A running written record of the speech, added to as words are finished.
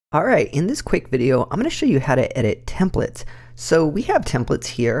Alright, in this quick video, I'm going to show you how to edit templates. So we have templates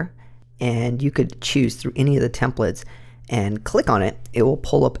here, and you could choose through any of the templates and click on it. It will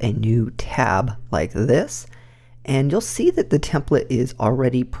pull up a new tab like this, and you'll see that the template is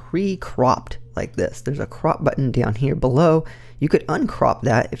already pre-cropped like this. There's a crop button down here below. You could uncrop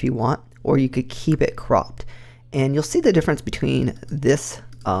that if you want, or you could keep it cropped. And you'll see the difference between this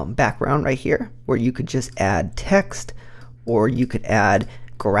background right here, where you could just add text, or you could add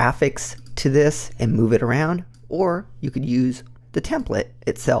graphics to this and move it around, or you could use the template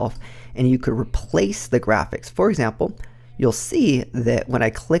itself and you could replace the graphics. For example, you'll see that when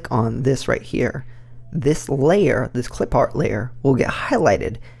I click on this right here, this layer, this clip art layer, will get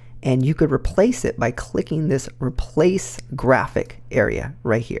highlighted, and you could replace it by clicking this replace graphic area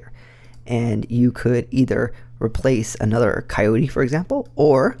right here. And you could either replace another coyote, for example,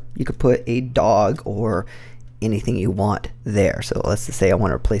 or you could put a dog or anything you want there. So let's just say I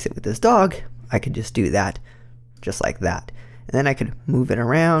want to replace it with this dog. I could just do that just like that. And then I could move it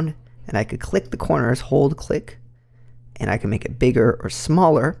around, and I could click the corners, hold click, and I can make it bigger or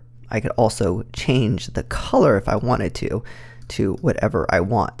smaller. I could also change the color if I wanted to whatever I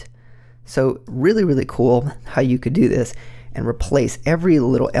want. So really cool how you could do this and replace every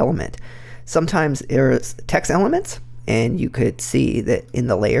little element. Sometimes there's text elements, and you could see that in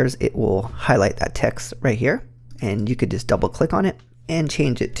the layers it will highlight that text right here, and you could just double click on it and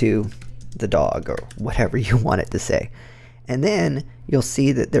change it to the dog or whatever you want it to say. And then you'll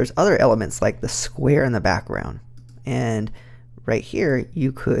see that there's other elements like the square in the background, and right here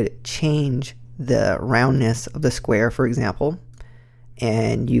you could change the roundness of the square, for example,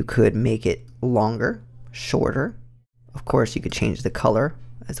 and you could make it longer, shorter. Of course, you could change the color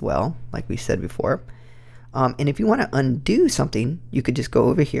as well, like we said before. And if you want to undo something, you could just go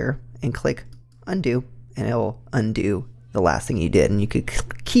over here and click undo, and it'll undo the last thing you did. And you could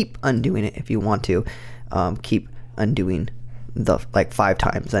keep undoing it if you want to. Keep undoing the like 5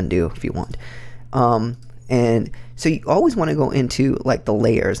 times undo if you want. And so you always want to go into like the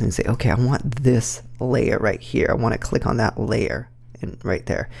layers and say, okay, I want this layer right here. I want to click on that layer and right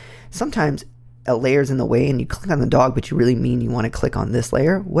there. Sometimes a layer's in the way and you click on the dog, but you really mean you want to click on this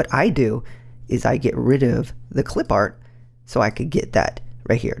layer. What I do is I get rid of the clip art so I could get that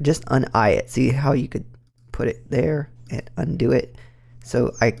right here. Just un-eye it. See how you could put it there and undo it?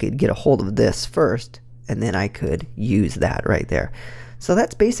 So I could get a hold of this first, and then I could use that right there. So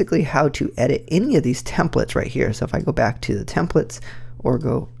that's basically how to edit any of these templates right here. So if I go back to the templates or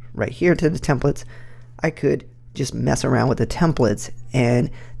go right here to the templates, I could just mess around with the templates, and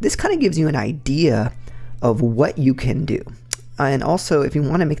this kind of gives you an idea of what you can do. And also, if you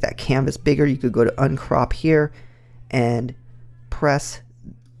want to make that canvas bigger, you could go to uncrop here and press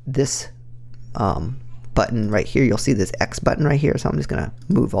this button right here. You'll see this X button right here. So I'm just going to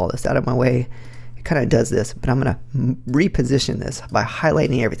move all this out of my way. It kind of does this, but I'm going to reposition this by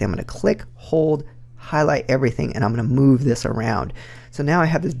highlighting everything. I'm going to click, hold, highlight everything, and I'm going to move this around. So now I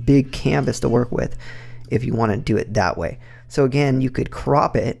have this big canvas to work with if you want to do it that way. So again, you could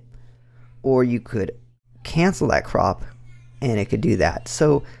crop it, or you could cancel that crop, and it could do that.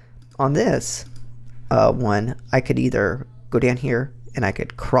 So on this one, I could either go down here and I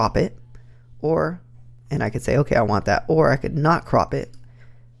could crop it, and I could say, okay, I want that, or I could not crop it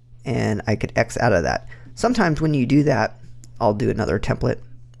and I could X out of that. Sometimes when you do that, I'll do another template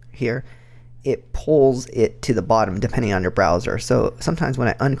here, it pulls it to the bottom depending on your browser. So sometimes when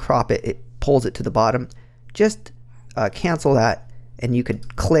I uncrop it, it pulls it to the bottom. Just cancel that, and you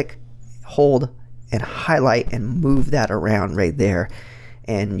could click, hold, and highlight and move that around right there,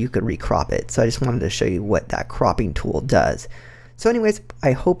 and you could recrop it. So I just wanted to show you what that cropping tool does. So anyways,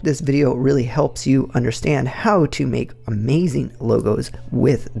 I hope this video really helps you understand how to make amazing logos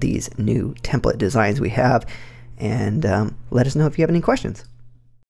with these new template designs we have, and let us know if you have any questions.